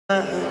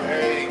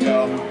There you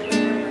go.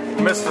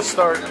 Missed the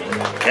start.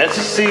 Can't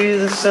you see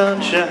the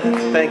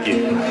sunshine? Thank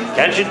you.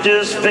 Can't you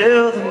just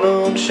feel the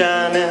moon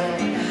shining?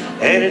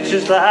 Ain't it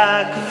just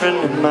like a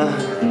friend of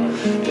mine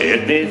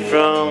hit me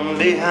from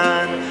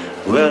behind?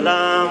 Well,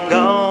 I'm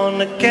gone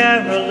to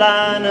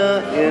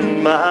Carolina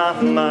in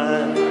my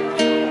mind.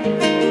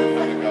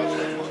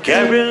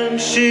 Karen,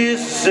 she's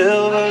the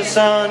silver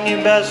sun.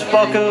 You best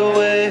walk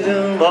away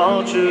and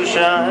watch her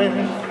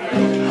shine.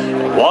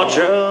 Watch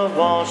her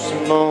watch the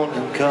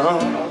morning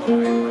come.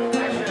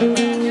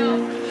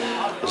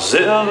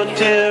 Silver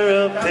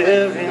tear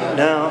appearing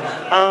now.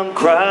 I'm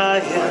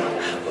crying.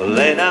 Well,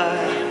 ain't I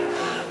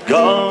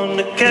gone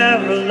to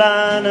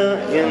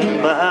Carolina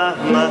in my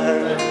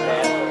mind?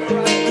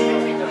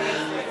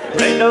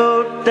 Ain't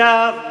no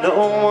doubt no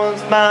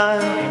one's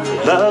mind.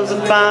 Love's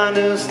the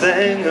finest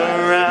thing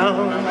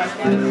around.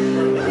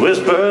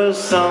 Whispers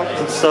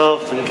something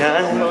soft and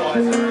kind.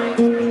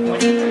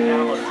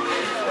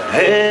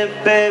 Hey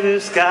baby,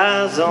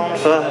 sky's on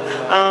fire,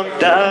 I'm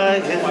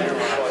dying.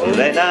 Well,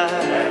 ain't I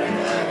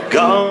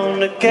gone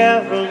to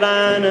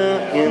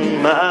Carolina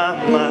in my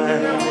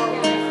mind?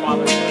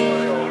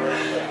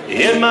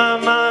 In my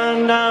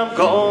mind, I'm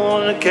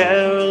going to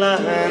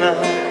Carolina.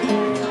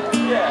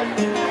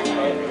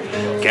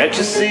 Can't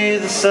you see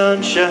the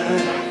sunshine?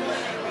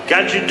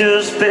 Can't you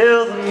just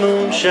feel the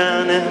moon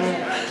shining?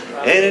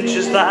 Ain't it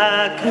just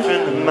like a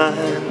friend of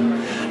mine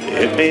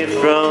hit me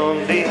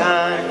from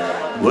behind?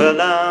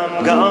 Well,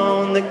 I'm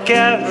gone to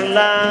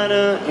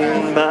Carolina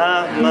in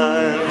my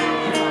mind.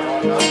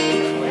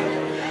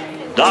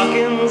 Dark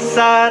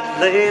inside,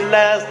 late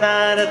last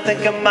night, I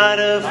think I might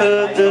have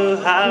heard the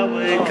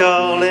highway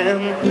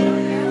calling.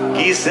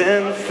 Geese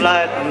in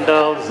flight and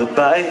dogs that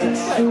bite.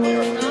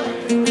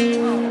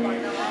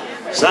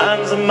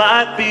 Signs that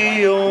might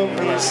be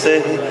open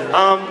say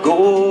I'm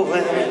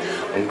going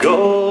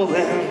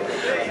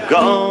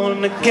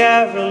to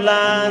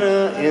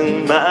Carolina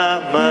in my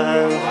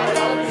mind.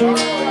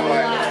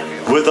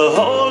 With a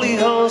holy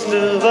host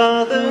of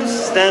others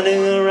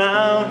standing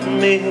around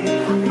me,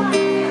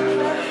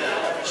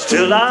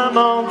 still I'm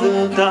on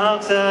the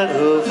dark side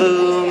of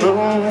the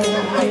moon.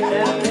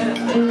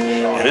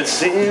 And it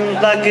seems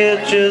like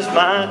it just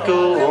might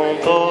go on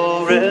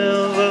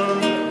forever.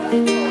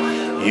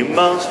 You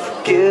must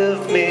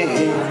forgive me.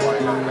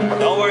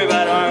 Don't worry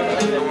about it,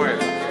 Harvey. Don't worry.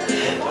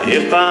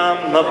 If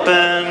I'm up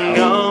and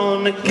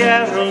gone to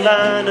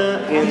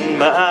Carolina in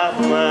my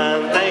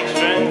mind. Thanks,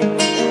 Trent.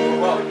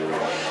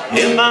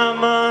 In my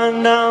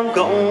mind, I'm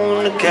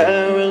going to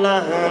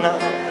Carolina.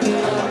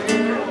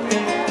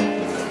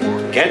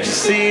 Can't you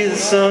see the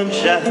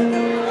sunshine?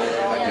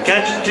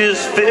 Can't you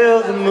just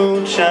feel the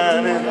moon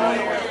shining?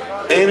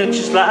 Ain't it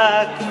just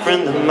like a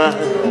friend of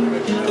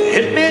mine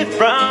hit me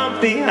from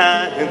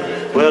behind?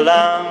 Well,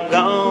 I'm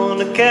going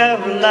to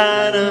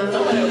Carolina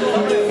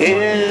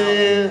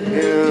in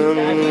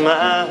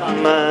my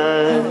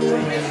mind.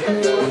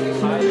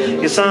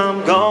 Yes,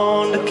 I'm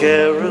going to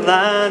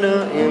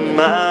Carolina in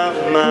my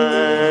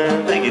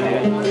mind. Thank you.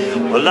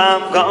 Well,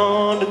 I'm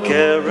going to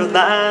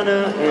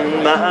Carolina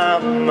in my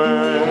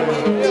mind.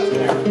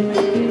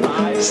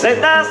 Say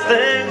nice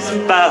things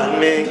about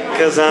me,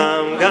 'cause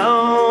I'm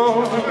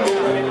gone.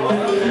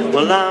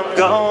 Well, I'm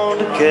going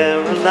to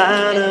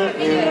Carolina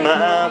in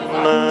my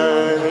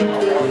mind.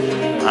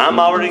 I'm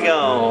already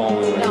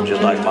gone,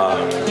 just like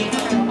mine.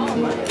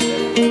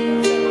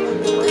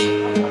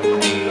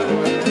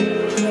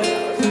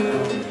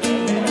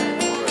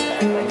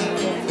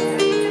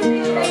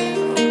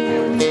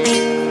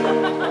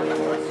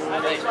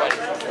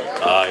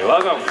 You're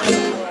welcome.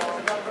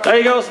 There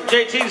you go, some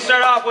JT to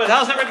start off with.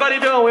 How's everybody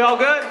doing? We all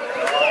good?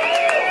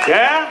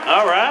 Yeah?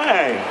 All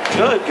right.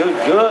 Good, good,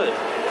 good.